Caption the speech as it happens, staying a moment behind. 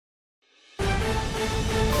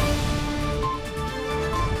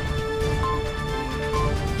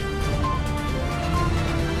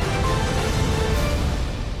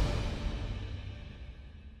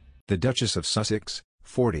The Duchess of Sussex,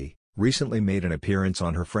 40, recently made an appearance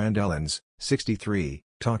on her friend Ellen's, 63,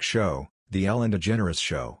 talk show, The Ellen DeGeneres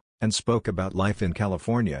Show, and spoke about life in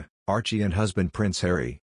California, Archie and husband Prince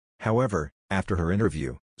Harry. However, after her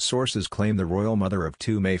interview, sources claim the royal mother of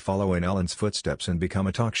two may follow in Ellen's footsteps and become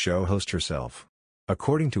a talk show host herself.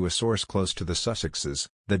 According to a source close to the Sussexes,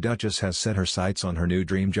 the Duchess has set her sights on her new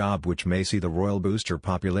dream job, which may see the royal boost her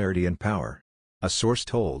popularity and power. A source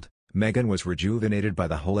told, Meghan was rejuvenated by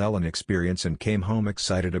the whole Ellen experience and came home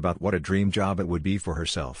excited about what a dream job it would be for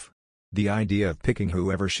herself. The idea of picking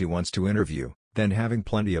whoever she wants to interview, then having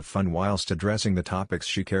plenty of fun whilst addressing the topics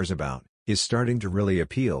she cares about, is starting to really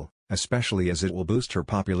appeal, especially as it will boost her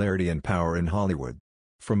popularity and power in Hollywood.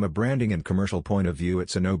 From a branding and commercial point of view,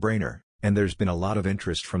 it's a no-brainer, and there's been a lot of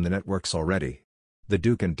interest from the networks already. The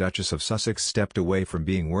Duke and Duchess of Sussex stepped away from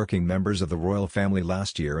being working members of the royal family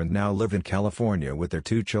last year and now live in California with their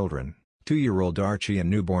two children, 2-year-old Archie and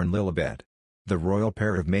newborn Lilibet. The royal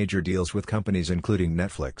pair have major deals with companies including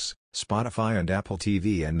Netflix, Spotify and Apple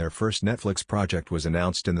TV, and their first Netflix project was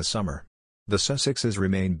announced in the summer. The Sussexes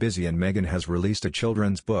remain busy and Meghan has released a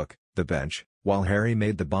children's book, The Bench, while Harry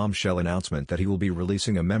made the bombshell announcement that he will be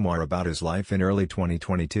releasing a memoir about his life in early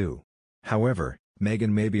 2022. However,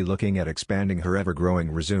 Meghan may be looking at expanding her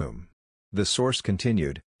ever-growing resume. The source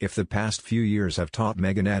continued, "If the past few years have taught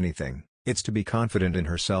Meghan anything, it's to be confident in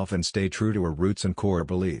herself and stay true to her roots and core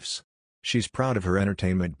beliefs. She's proud of her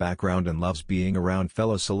entertainment background and loves being around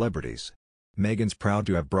fellow celebrities. Meghan's proud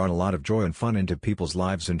to have brought a lot of joy and fun into people's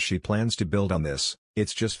lives and she plans to build on this,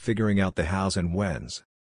 it's just figuring out the hows and whens.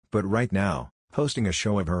 But right now, hosting a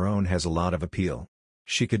show of her own has a lot of appeal.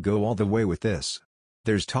 She could go all the way with this.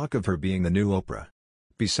 There's talk of her being the new Oprah."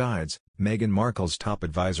 Besides, Meghan Markle's top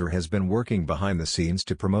advisor has been working behind the scenes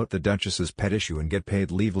to promote the Duchess's pet issue and get paid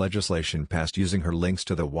leave legislation passed using her links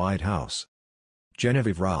to the White House.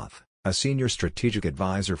 Genevieve Roth, a senior strategic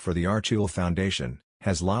advisor for the Archie Foundation,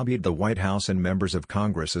 has lobbied the White House and members of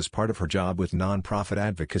Congress as part of her job with nonprofit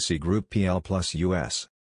advocacy group PL+US.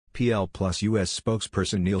 PL+US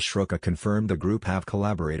spokesperson Neil Shroka confirmed the group have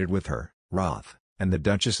collaborated with her, Roth, and the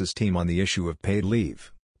Duchess's team on the issue of paid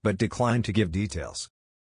leave, but declined to give details.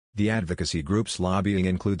 The advocacy group's lobbying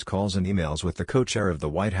includes calls and emails with the co-chair of the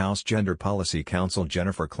White House Gender Policy Council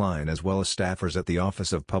Jennifer Klein as well as staffers at the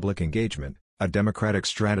Office of Public Engagement, a Democratic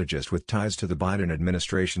strategist with ties to the Biden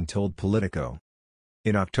administration told Politico.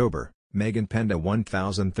 In October, Meghan penned a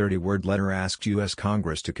 1,030-word letter asked U.S.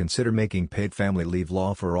 Congress to consider making paid family leave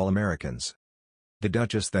law for all Americans. The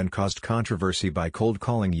Duchess then caused controversy by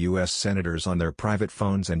cold-calling U.S. senators on their private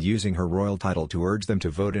phones and using her royal title to urge them to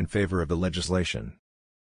vote in favor of the legislation.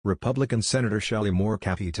 Republican Senator Shelley Moore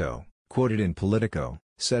Capito, quoted in Politico,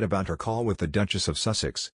 said about her call with the Duchess of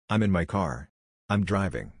Sussex, "I'm in my car. I'm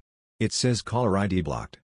driving. It says caller ID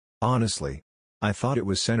blocked. Honestly. I thought it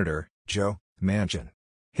was Senator Joe Manchin.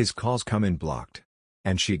 His calls come in blocked."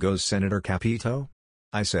 And she goes, "Senator Capito?"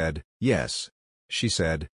 I said, "Yes." She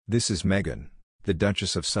said, "This is Meghan, the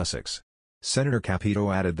Duchess of Sussex." Senator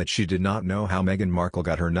Capito added that she did not know how Meghan Markle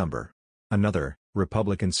got her number. Another,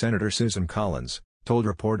 Republican Senator Susan Collins, told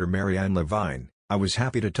reporter Marianne Levine, "I was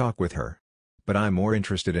happy to talk with her. But I'm more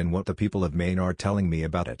interested in what the people of Maine are telling me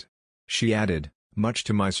about it." She added, "Much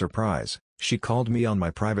to my surprise, she called me on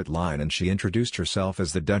my private line and she introduced herself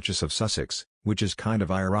as the Duchess of Sussex, which is kind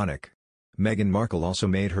of ironic." Meghan Markle also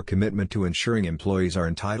made her commitment to ensuring employees are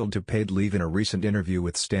entitled to paid leave in a recent interview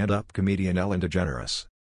with stand-up comedian Ellen DeGeneres.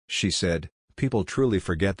 She said, "People truly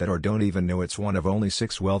forget that or don't even know it's one of only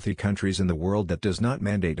 6 wealthy countries in the world that does not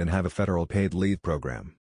mandate and have a federal paid leave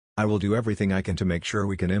program. I will do everything I can to make sure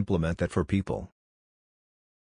we can implement that for people."